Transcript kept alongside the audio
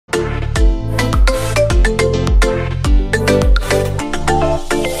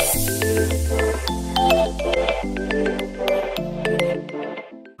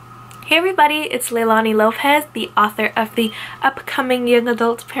everybody, it's Leilani Lopez, the author of the upcoming young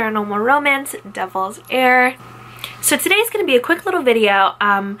adult paranormal romance, Devil's Heir. So today's going to be a quick little video.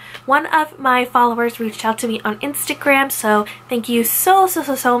 One of my followers reached out to me on Instagram, so thank you so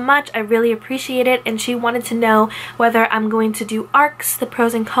much. I really appreciate it, and she wanted to know whether I'm going to do arcs, the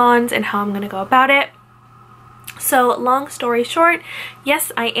pros and cons, and how I'm going to go about it. So long story short,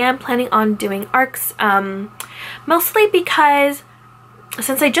 yes, I am planning on doing arcs, mostly because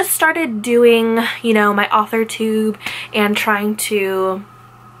since I just started doing, you know, my Authortube and trying to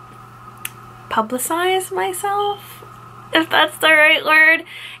publicize myself, if that's the right word,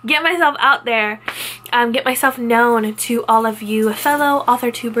 get myself out there, get myself known to all of you fellow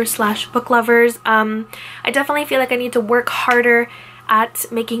Authortubers / book lovers, I definitely feel like I need to work harder at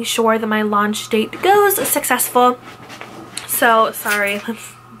making sure that my launch date goes successful. So sorry,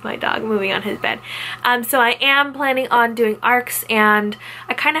 that's my dog moving on his bed. So I am planning on doing arcs, and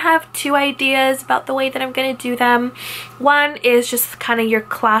I kind of have two ideas about the way that I'm going to do them. One is just kind of your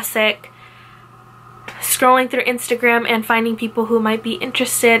classic scrolling through Instagram and finding people who might be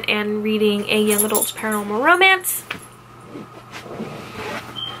interested in reading a young adult paranormal romance.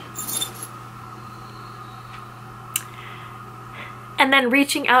 And then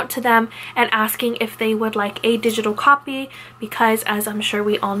reaching out to them and asking if they would like a digital copy, because as I'm sure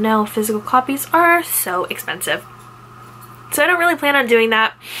we all know, physical copies are so expensive. So I don't really plan on doing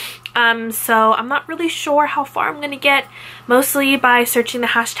that. So I'm not really sure how far I'm going to get, mostly by searching the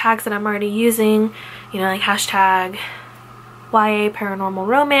hashtags that I'm already using, you know, like hashtag YA paranormal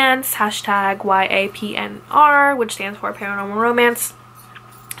romance, hashtag YAPNR, which stands for paranormal romance,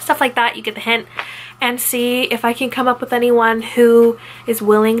 stuff like that. You get the hint. And see if I can come up with anyone who is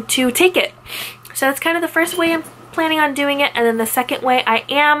willing to take it. So that's kind of the first way I'm planning on doing it. And then the second way, I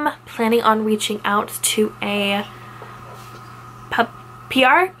am planning on reaching out to a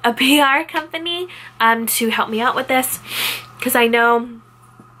PR company to help me out with this. Because I know,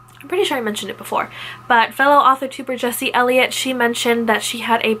 I'm pretty sure I mentioned it before, but fellow Authortuber Jessie Elliott, she mentioned that she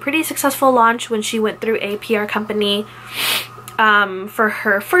had a pretty successful launch when she went through a PR company for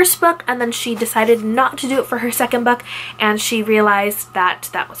her first book, and then she decided not to do it for her second book, and she realized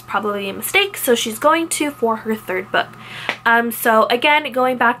that that was probably a mistake, so she's going to for her third book. So again,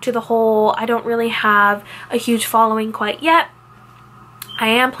 going back to the whole, I don't really have a huge following quite yet. I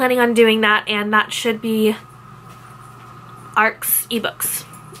am planning on doing that, and that should be arcs,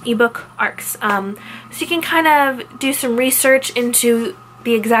 ebook arcs. So you can kind of do some research into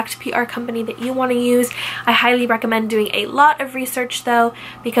the exact PR company that you want to use. I highly recommend doing a lot of research though,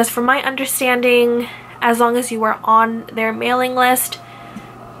 because from my understanding, as long as you are on their mailing list,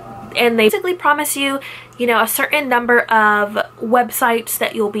 and they basically promise you, you know, a certain number of websites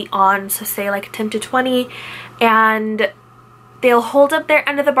that you'll be on, so say like 10 to 20, and they'll hold up their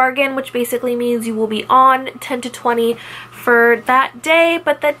end of the bargain, which basically means you will be on 10 to 20 for that day,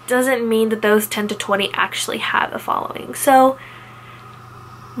 but that doesn't mean that those 10 to 20 actually have a following. So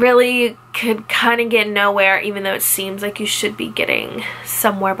really, you could kind of get nowhere, even though it seems like you should be getting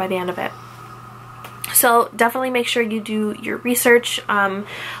somewhere by the end of it. So definitely make sure you do your research,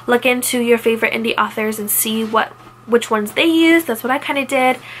 look into your favorite indie authors and see which ones they use. That's what I kind of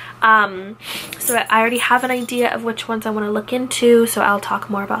did. So I already have an idea of which ones I want to look into, so I'll talk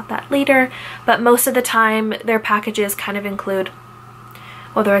more about that later. But most of the time, their packages kind of include,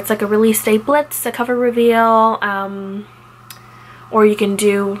 whether it's like a release day blitz, a cover reveal, or you can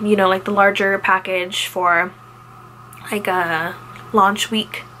do, you know, like the larger package for like a launch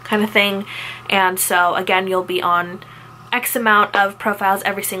week kind of thing. And so again, you'll be on X amount of profiles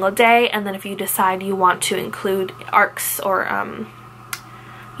every single day, and then if you decide you want to include arcs or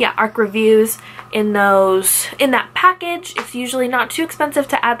arc reviews in that package, it's usually not too expensive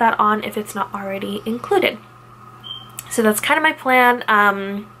to add that on if it's not already included. So that's kind of my plan.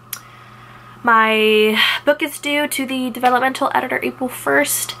 My book is due to the developmental editor April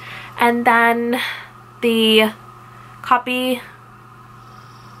 1st, and then the copy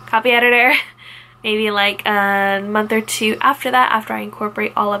editor maybe like a month or two after that, after I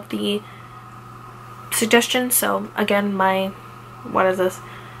incorporate all of the suggestions. So again, my, what is this,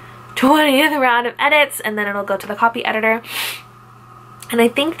 20th round of edits, and then it'll go to the copy editor. And I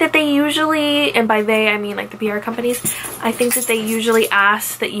think that they usually, and by they I mean like the PR companies, I think that they usually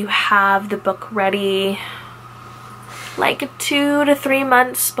ask that you have the book ready like 2 to 3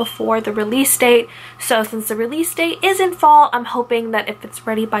 months before the release date. So since the release date is in fall, I'm hoping that if it's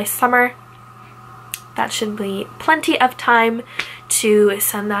ready by summer, that should be plenty of time to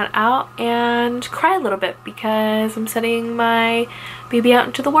send that out and cry a little bit, because I'm sending my baby out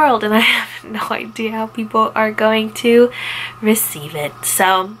into the world and I have no idea how people are going to receive it.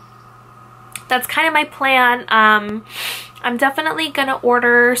 So that's kind of my plan. I'm definitely gonna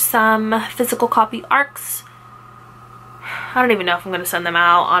order some physical copy ARCs. I don't even know if I'm gonna send them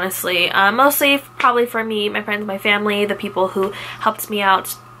out, honestly. Mostly probably for me, my friends, my family, the people who helped me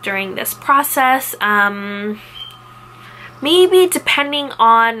out during this process. Maybe depending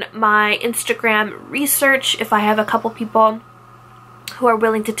on my Instagram research, if I have a couple people who are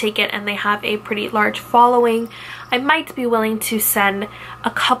willing to take it and they have a pretty large following, I might be willing to send a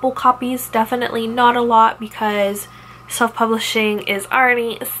couple copies. Definitely not a lot, because self-publishing is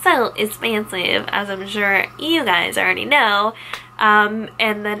already so expensive, as I'm sure you guys already know. And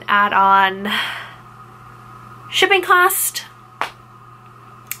then add on shipping cost.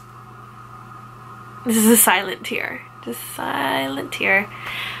 This is a silent tear. Just silent tear.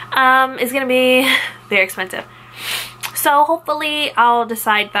 Is gonna be very expensive. So hopefully I'll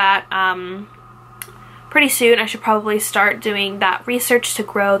decide that pretty soon. I should probably start doing that research to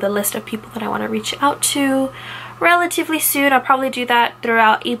grow the list of people that I want to reach out to relatively soon. I'll probably do that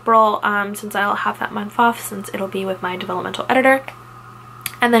throughout April, since I'll have that month off, since it'll be with my developmental editor.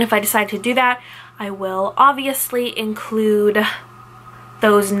 And then if I decide to do that, I will obviously include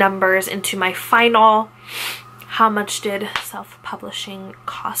those numbers into my final how much did self-publishing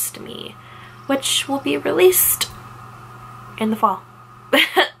cost me, which will be released in the fall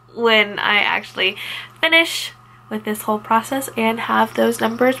when I actually finish with this whole process and have those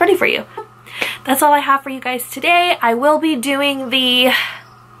numbers ready for you. That's all I have for you guys today. I will be doing the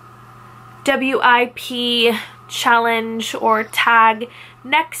WIP challenge or tag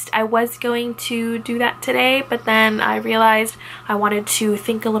next. I was going to do that today, but then I realized I wanted to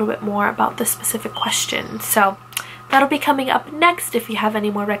think a little bit more about the specific question. So that'll be coming up next. If you have any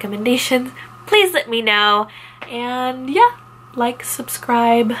more recommendations, please let me know. And yeah, like,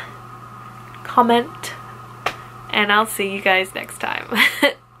 subscribe, comment, and I'll see you guys next time.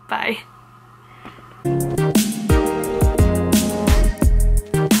 Bye.